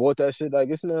man's bought that shit. Like,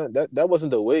 it's not that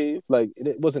wasn't the wave. Like,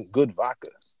 it wasn't good vodka.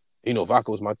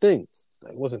 Vodka was my thing.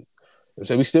 Like, it wasn't.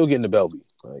 So we still getting the Belby.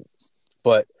 Like,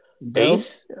 but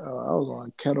Ace, I was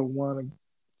on Kettle One.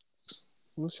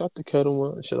 Shot the Kettle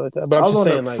One and shit like that. But I'm just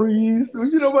saying, like, freeze.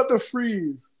 What you know about the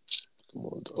freeze? Come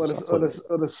on, or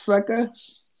the Sveka?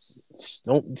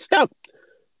 Don't stop.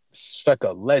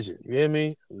 Sveka, legend. You hear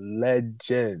me?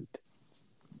 Legend.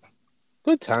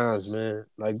 Good times, man.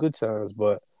 Like, good times,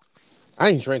 but I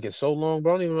ain't drinking so long,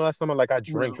 bro. I don't even know last time I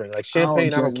drink. Like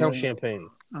champagne, I don't count champagne.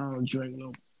 I don't drink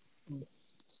no.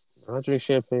 I drink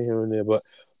champagne here and there, but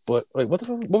wait, what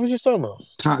was you talking about?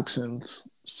 Toxins.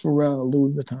 Pharrell,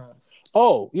 Louis Vuitton.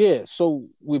 Oh yeah, so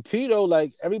with Pito, like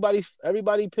everybody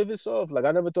pivots off. Like,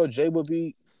 I never thought Jay would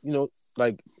be,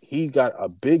 like, he got a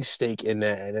big stake in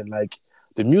that, and then like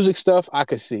the music stuff I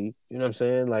could see, you know what I'm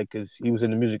saying, like, because he was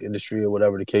in the music industry or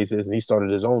whatever the case is, and he started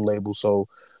his own label, so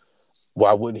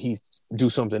why wouldn't he do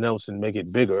something else and make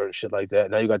it bigger and shit like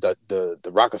that? Now you got the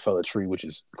Rockefeller tree, which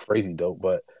is crazy dope,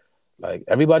 but like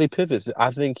everybody pivots.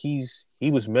 I think he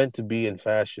was meant to be in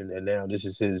fashion, and now this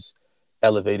is his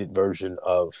elevated version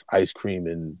of Ice Cream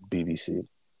and BBC.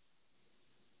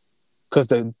 Because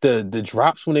the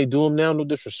drops when they do them now, no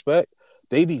disrespect,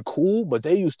 they be cool, but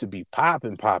they used to be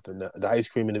popping the Ice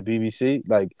Cream and the BBC.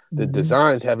 Like, the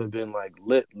designs haven't been like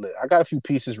lit. I got a few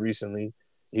pieces recently,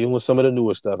 even with some of the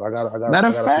newer stuff. I got Matter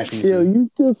of fact, Phil, you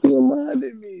just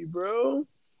reminded me, bro.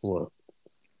 What?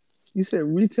 You said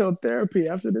retail therapy.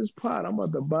 After this pod, I'm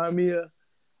about to buy me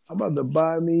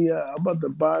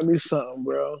something,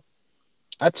 bro.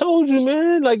 I told you,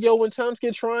 man. Like, yo, when times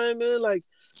get trying, man. Like,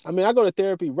 I mean, I go to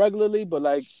therapy regularly, but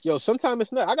like, yo, sometimes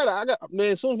it's not. I got,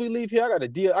 man. As soon as we leave here, I got a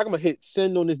deal. I'm gonna hit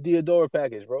send on this Diodora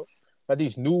package, bro. Got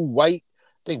these new white,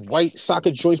 I think white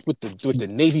socket joints with the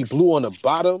navy blue on the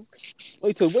bottom.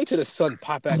 Wait till the sun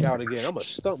pop back out again. I'm gonna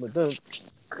stump with them.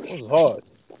 It was hard.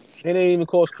 It ain't even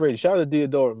cost crazy. Shout out to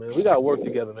Diodora, man. We gotta work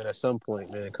together, man. At some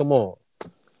point, man. Come on.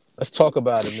 Let's talk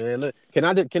about it, man. Can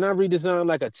I redesign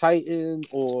like a Titan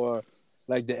or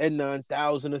like the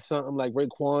N9000 or something like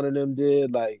Raekwon and them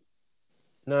did? Like,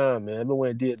 nah, man. I've been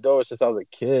wearing Diodora since I was a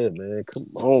kid, man. Come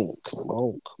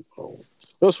on. What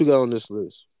else we got on this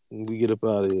list? When we get up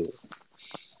out of here.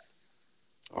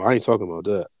 Oh, I ain't talking about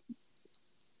that.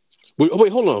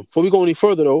 Wait, hold on. Before we go any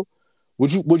further though,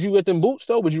 would you get them boots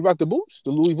though? Would you rock the boots?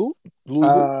 The Louis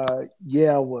Vuitton?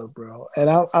 Yeah, I would, bro. And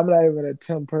I'm not even a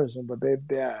 10 person, but they're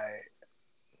all right.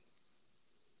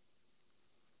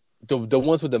 The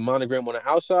ones with the monogram on the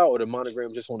outside or the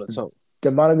monogram just on the tongue? The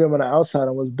monogram on the outside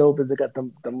and what's dope is they got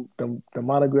the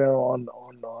monogram on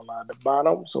the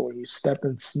bottom. So when you step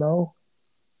in snow,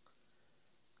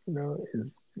 you know,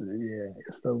 it's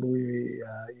the Louis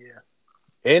yeah.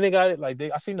 And they got it like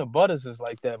I seen the butters is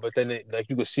like that, but then like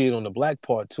you could see it on the black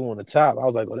part too on the top. I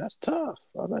was like, oh, that's tough.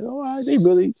 I was like, all right,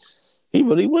 he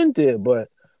really went there. But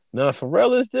nah,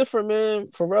 Pharrell is different, man.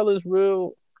 Pharrell is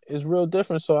real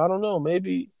different. So I don't know.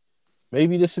 Maybe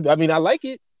this is, I mean, I like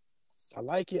it. I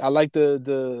like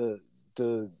the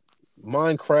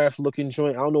Minecraft looking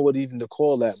joint. I don't know what even to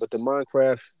call that, but the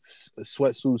Minecraft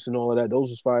sweatsuits and all of that, those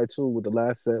was fire too with the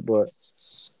last set, but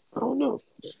I don't know.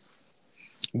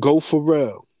 Go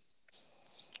Pharrell.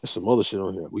 There's some other shit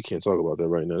on here. We can't talk about that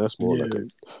right now. That's more like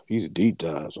these deep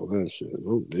dives on that shit.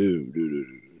 Oh, dude.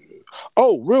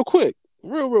 Oh, real quick.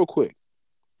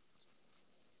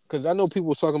 Because I know people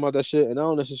was talking about that shit, and I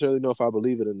don't necessarily know if I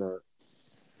believe it or not.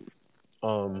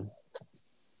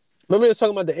 Remember they was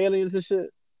talking about the aliens and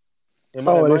shit in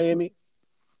Miami?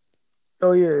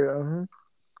 Oh, yeah. Uh-huh.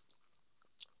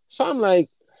 So I'm like,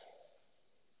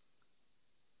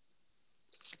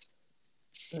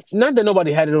 not that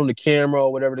nobody had it on the camera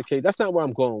or whatever the case. That's not where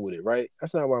I'm going with it, right?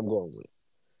 That's not where I'm going with it.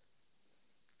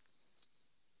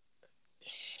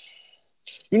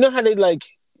 You know how they like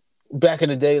back in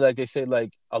the day, like they said,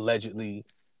 like allegedly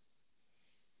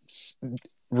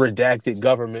redacted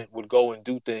government would go and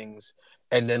do things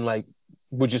and then like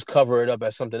would just cover it up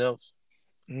as something else.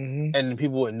 Mm-hmm. And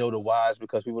people wouldn't know the whys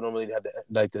because people don't really have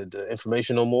the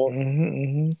information no more.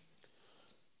 Mm-hmm.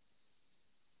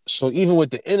 So even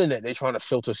with the internet, they're trying to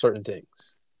filter certain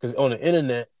things. Because on the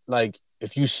internet, like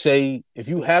if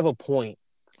you have a point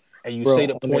and you say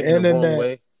the point in the wrong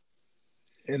way.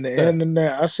 In the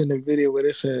internet, I seen a video where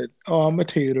they said, "Oh, I'm gonna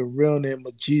tell you the real name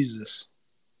of Jesus."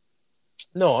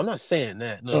 No, I'm not saying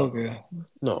that. No. Okay.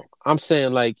 No. I'm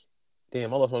saying like,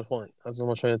 damn, I lost my point. I just lost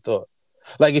my train of thought.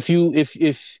 Like if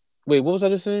wait, what was I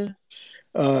just saying?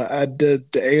 I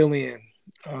did the alien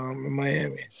in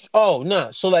Miami. Oh, nah.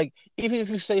 So like even if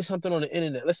you say something on the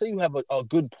internet, let's say you have a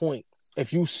good point.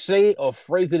 If you say or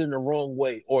phrase it in the wrong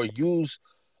way or use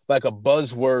like a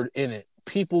buzzword in it,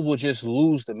 people will just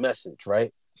lose the message,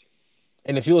 right?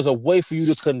 And if it was a way for you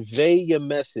to convey your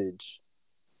message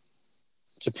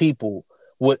to people,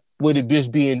 would it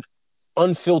just being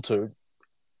unfiltered,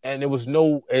 and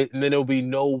and then there'll be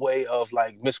no way of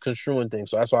like misconstruing things.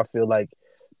 So that's why I feel like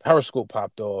Periscope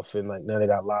popped off, and like now they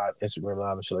got live Instagram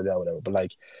live and shit like that, whatever. But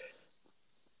like,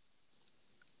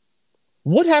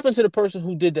 what happened to the person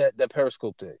who did that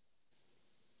Periscope thing?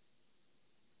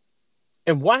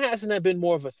 And why hasn't that been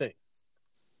more of a thing?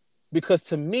 Because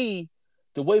to me,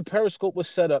 the way Periscope was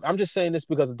set up, I'm just saying this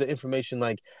because of the information,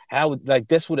 like how like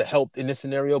this would have helped in this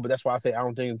scenario, but that's why I say I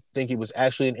don't think it was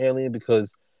actually an alien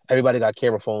because everybody got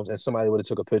camera phones and somebody would have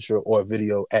took a picture or a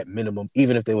video at minimum,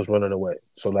 even if they was running away.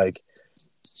 So like,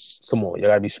 come on, you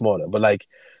gotta be smarter. But like,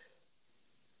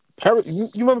 you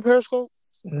remember Periscope?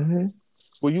 Mm-hmm.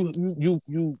 Where you know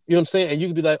what I'm saying, and you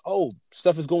can be like, oh,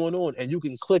 stuff is going on, and you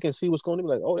can click and see what's going on.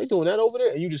 Be like, oh, they doing that over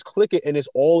there, and you just click it, and it's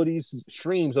all of these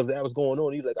streams of that was going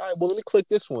on. And you're like, all right, well, let me click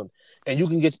this one, and you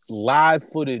can get live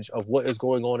footage of what is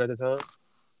going on at the time.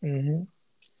 Mm-hmm.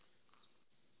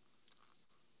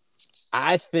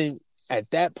 I think at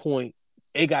that point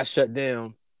it got shut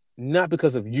down, not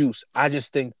because of use. I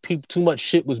just think too much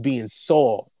shit was being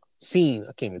seen.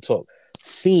 I can't even talk.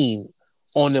 Seen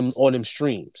on them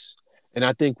streams. And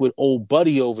I think with old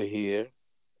buddy over here,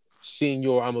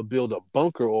 Senior, I'm gonna build a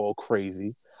bunker all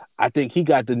crazy. I think he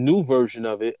got the new version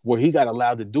of it where he got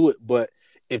allowed to do it. But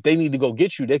if they need to go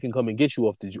get you, they can come and get you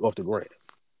off the ground.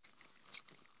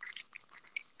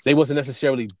 They wasn't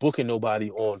necessarily booking nobody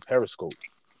on Periscope.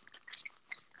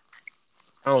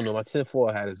 I don't know. My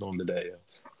 10-4 hat is on today. Yo.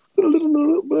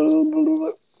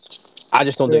 I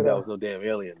just don't think that Yeah. was no damn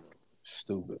alien. Though.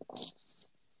 Stupid.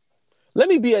 Let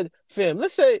me be at fam.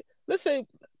 Let's say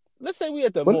we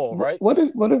at the mall, right? What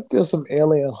if there's some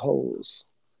alien holes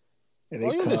and Oh,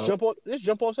 they you just come? jump off. There's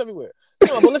jump offs everywhere.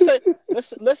 No, but let's say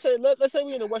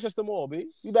we in the Westchester Mall, B.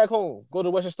 We back home. Go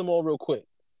to Westchester Mall real quick,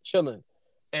 chilling,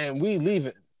 and we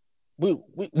leaving.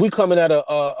 We coming at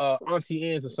a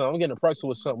Auntie Anne's or something. I'm getting a pretzel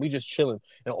or something. We just chilling,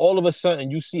 and all of a sudden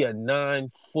you see a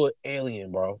 9-foot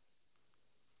alien, bro.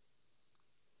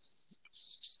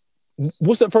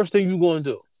 What's the first thing you gonna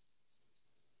do?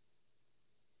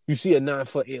 You see a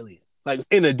 9-foot alien, like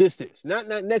in a distance, not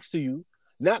next to you,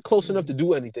 not close enough to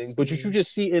do anything, but you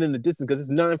just see it in the distance because it's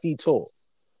 9 feet tall.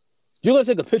 You're gonna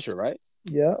take a picture, right?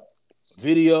 Yeah.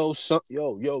 Video,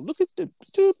 yo, look at the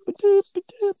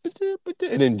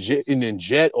and then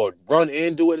jet or run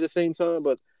and do it at the same time.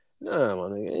 But nah,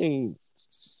 man, ain't.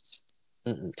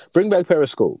 Bring back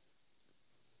Periscope.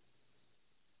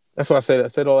 That's what I said. I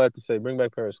said all that to say. Bring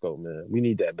back Periscope, man. We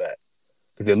need that back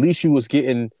because at least you was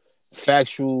getting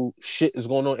factual shit is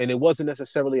going on, and it wasn't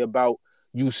necessarily about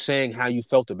you saying how you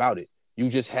felt about it. You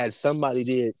just had somebody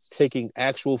there taking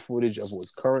actual footage of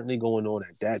what's currently going on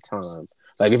at that time.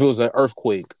 Like if it was an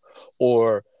earthquake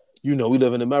or, you know, we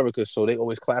live in America, so they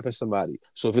always clapping somebody.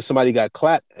 So if somebody got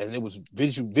clapped and it was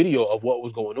video of what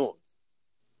was going on,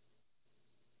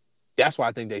 that's why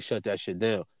I think they shut that shit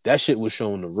down. That shit was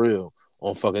showing the real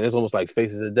on fucking. It's almost like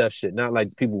Faces of Death shit. Not like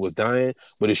people was dying,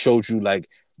 but it showed you like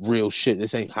real shit.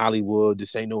 This ain't Hollywood.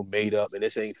 This ain't no made up, and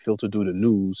this ain't filtered through the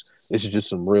news. This is just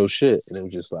some real shit. And it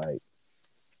was just like,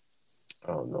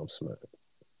 I don't know, smack.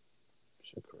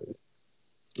 Shit crazy.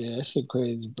 Yeah, that shit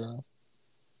crazy, bro.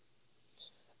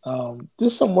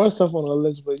 There's some more stuff on the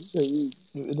list, but you said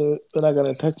we're not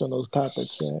gonna touch on those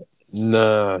topics, right?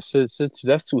 Nah, shit,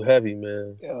 that's too heavy,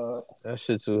 man. Uh, That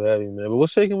shit too heavy, man. But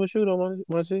what's shaking with you though,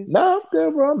 my G? nah, I'm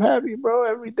good, bro. I'm happy, bro.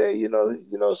 Every day,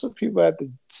 some people at the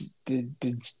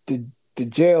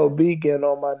JLB getting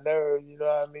on my nerves, you know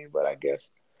what I mean? But I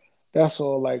guess that's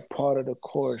all like part of the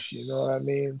course, you know what I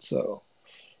mean? So,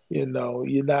 you're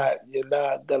not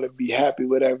gonna be happy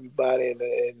with everybody,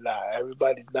 and not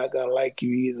everybody's not gonna like you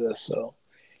either. So,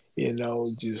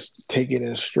 just take it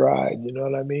in stride. You know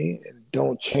what I mean? And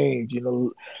don't change.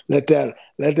 Let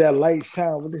that light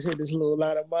shine. What they say, this little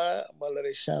light of mine, I'm gonna let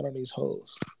it shine on these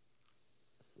hoes.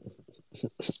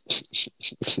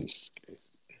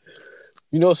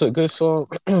 You know, it's a good song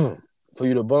for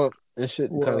you to bump and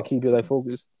shit to kind of Well, keep you like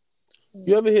focused.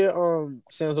 You ever hear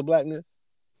Sounds of Blackness?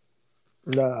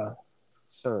 nah.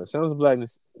 Sounds of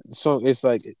Blackness song. It's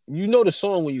like you know the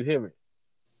song when you hear it.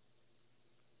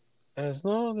 As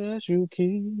long as you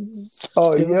keep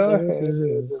Oh, your your hands head in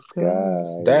in the the sky.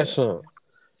 sky. That Yeah. song.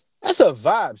 That's a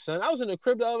vibe, son. I was in the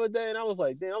crib the other day and I was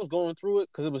like, damn, I was going through it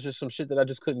because it was just some shit that I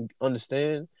just couldn't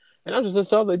understand. And I was just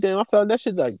listening, I was like, damn, I felt that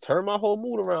shit like turned my whole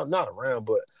mood around. Not around,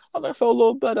 but I felt a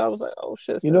little better. I was like, oh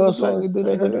shit, You know Sounds what of song Blackness. did I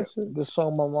that ain't heard shit? that shit. The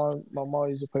song my mom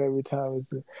used to put every time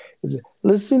is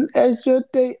listen as your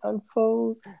day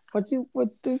unfolds, watching what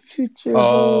the future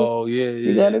holds. Oh, yeah,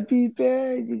 You yeah. gotta be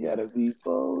bad, you gotta be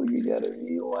bold, you gotta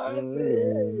be wise.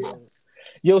 Yeah.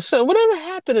 Yo, son, whatever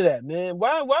happened to that, man?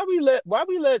 Why we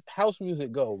let house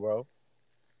music go, bro?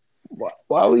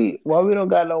 Why we don't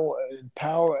got no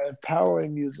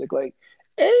empowering music like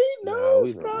ain't no Nah,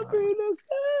 we don't. Nah. stopping us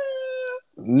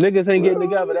Niggas ain't getting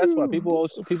together. That's why now. people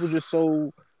just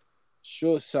so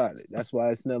short sighted. That's why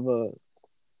it's never.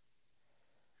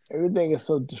 Everything is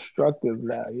so destructive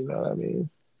now, you know what I mean?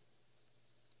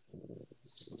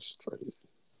 It's crazy.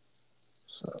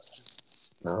 So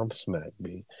Nah, I'm smacked,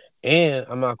 B. And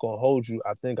I'm not gonna hold you.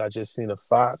 I think I just seen a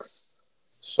fox.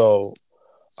 So,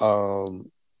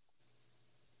 um,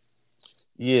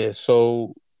 yeah.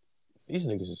 So these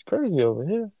niggas is crazy over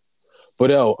here. But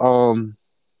no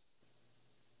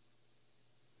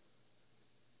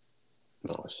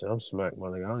shit, I'm smacked, my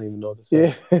nigga. I don't even know what to say.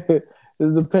 yeah, this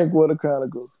is the Pink Water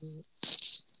Chronicles.